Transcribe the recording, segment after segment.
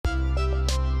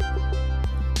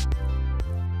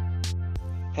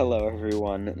Hello,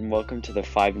 everyone, and welcome to the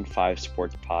 5 and 5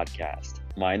 Sports Podcast.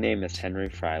 My name is Henry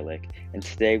Freilich, and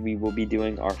today we will be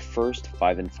doing our first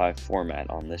 5 and 5 format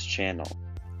on this channel,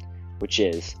 which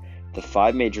is the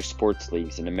 5 major sports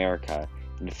leagues in America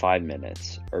in 5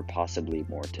 minutes, or possibly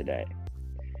more today.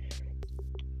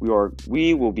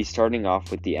 We will be starting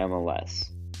off with the MLS.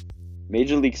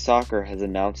 Major League Soccer has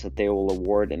announced that they will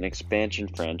award an expansion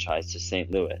franchise to St.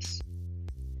 Louis.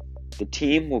 The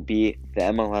team will be the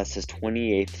MLS's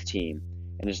 28th team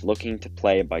and is looking to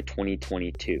play by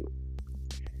 2022.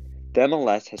 The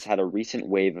MLS has had a recent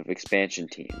wave of expansion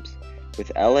teams,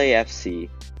 with LAFC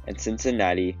and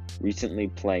Cincinnati recently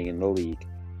playing in the league,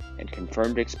 and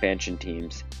confirmed expansion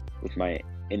teams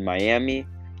in Miami,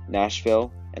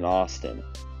 Nashville, and Austin.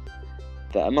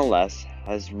 The MLS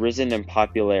has risen in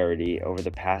popularity over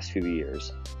the past few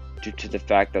years due to the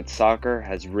fact that soccer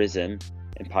has risen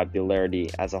in popularity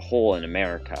as a whole in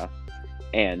America,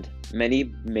 and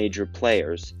many major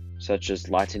players such as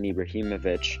Zlatan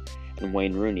Ibrahimovic and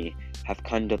Wayne Rooney have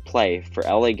come to play for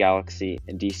LA Galaxy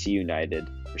and DC United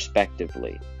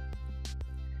respectively.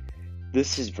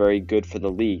 This is very good for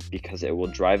the league because it will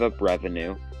drive up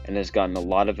revenue and has gotten a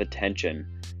lot of attention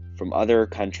from other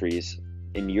countries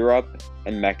in Europe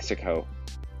and Mexico.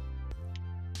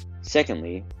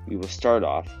 Secondly, we will start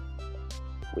off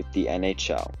with the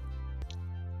NHL.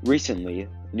 Recently,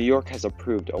 New York has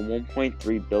approved a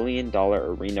 $1.3 billion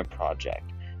arena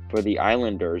project for the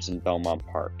Islanders in Belmont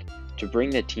Park to bring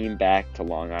the team back to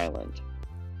Long Island.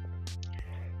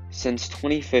 Since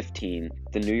 2015,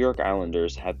 the New York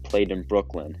Islanders have played in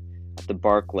Brooklyn at the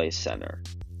Barclays Center.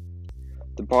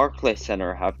 The Barclays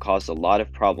Center have caused a lot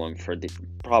of problems for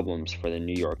the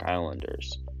New York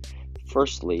Islanders.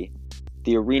 Firstly,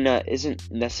 the arena isn't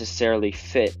necessarily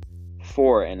fit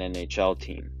for an NHL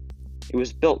team. It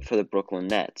was built for the Brooklyn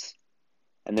Nets,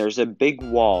 and there's a big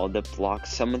wall that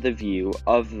blocks some of the view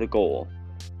of the goal,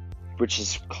 which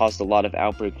has caused a lot of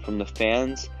outbreak from the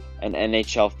fans and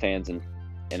NHL fans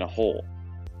in a whole.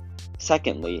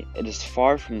 Secondly, it is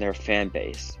far from their fan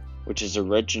base, which is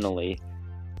originally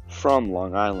from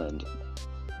Long Island,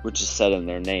 which is said in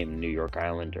their name, New York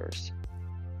Islanders.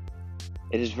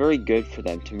 It is very good for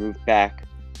them to move back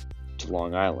to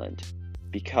Long Island,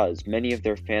 because many of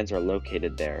their fans are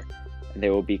located there, and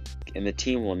the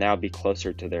team will now be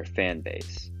closer to their fan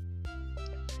base.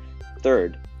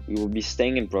 Third, we will be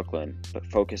staying in Brooklyn, but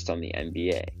focused on the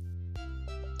NBA.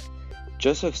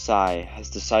 Joseph Tsai has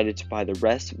decided to buy the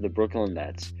rest of the Brooklyn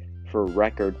Nets for a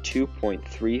record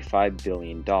 $2.35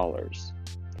 billion.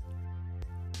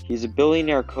 He's a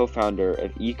billionaire co-founder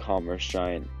of e-commerce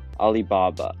giant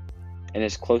Alibaba, and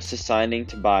is close to signing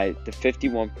to buy the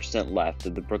 51% left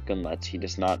of the Brooklyn Nets he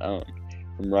does not own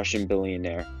from Russian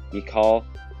billionaire Mikhail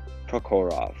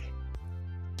Prokhorov.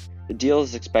 The deal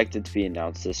is expected to be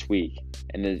announced this week,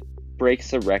 and it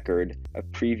breaks the record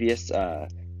of previous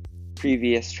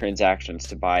transactions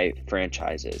to buy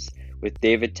franchises, with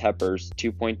David Tepper's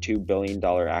 $2.2 billion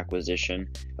acquisition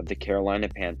of the Carolina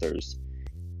Panthers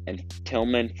and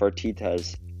Tillman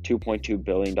Fertitta's $2.2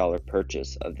 billion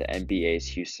purchase of the NBA's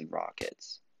Houston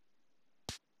Rockets.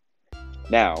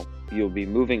 Now, we will be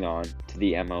moving on to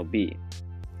the MLB.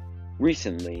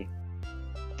 Recently,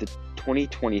 the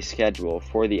 2020 schedule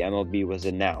for the MLB was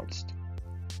announced,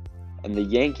 and the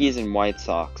Yankees and White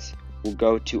Sox will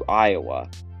go to Iowa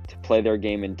to play their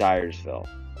game in Dyersville,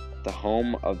 the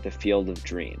home of the Field of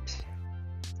Dreams.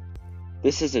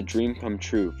 This is a dream come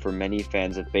true for many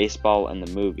fans of baseball and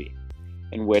the movie,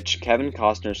 in which Kevin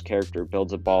Costner's character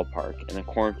builds a ballpark in a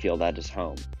cornfield at his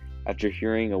home after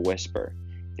hearing a whisper,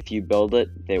 "If you build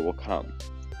it, they will come."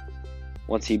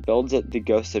 Once he builds it, the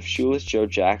ghosts of Shoeless Joe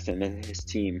Jackson and his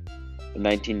team, the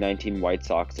 1919 White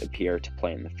Sox, appear to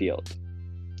play in the field.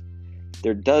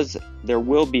 There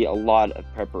will be a lot of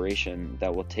preparation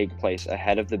that will take place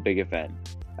ahead of the big event,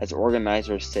 as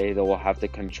organizers say they will have to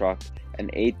construct an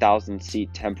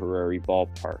 8,000-seat temporary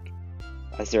ballpark,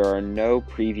 as there are no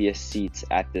previous seats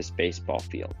at this baseball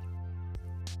field.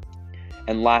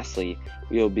 And lastly,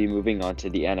 we will be moving on to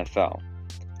the NFL,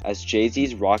 as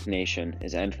Jay-Z's Roc Nation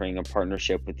is entering a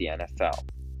partnership with the NFL.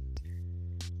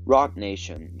 Roc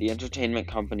Nation, the entertainment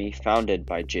company founded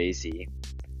by Jay-Z,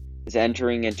 is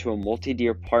entering into a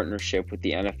multi-year partnership with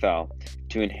the NFL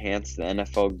to enhance the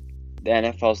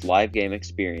NFL's live game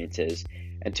experiences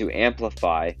and to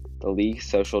amplify the league's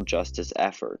social justice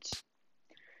efforts.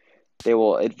 They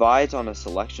will advise on a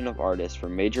selection of artists for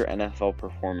major NFL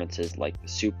performances like the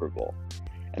Super Bowl,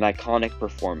 an iconic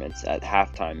performance at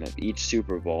halftime of each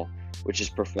Super Bowl, which is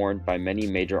performed by many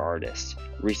major artists,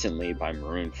 recently by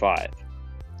Maroon 5.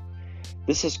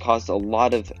 This has caused a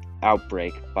lot of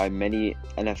outbreak by many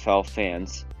NFL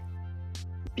fans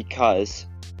because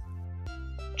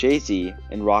Jay-Z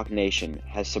and Rock Nation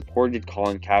has supported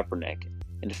Colin Kaepernick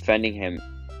in defending him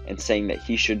and saying that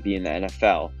he should be in the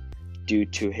NFL due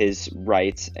to his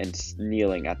rights and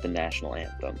kneeling at the national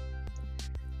anthem.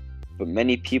 But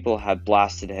many people have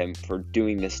blasted him for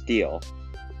doing this deal,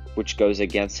 which goes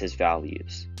against his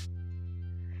values.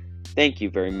 Thank you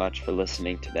very much for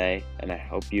listening today, and I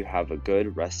hope you have a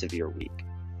good rest of your week.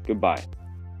 Goodbye.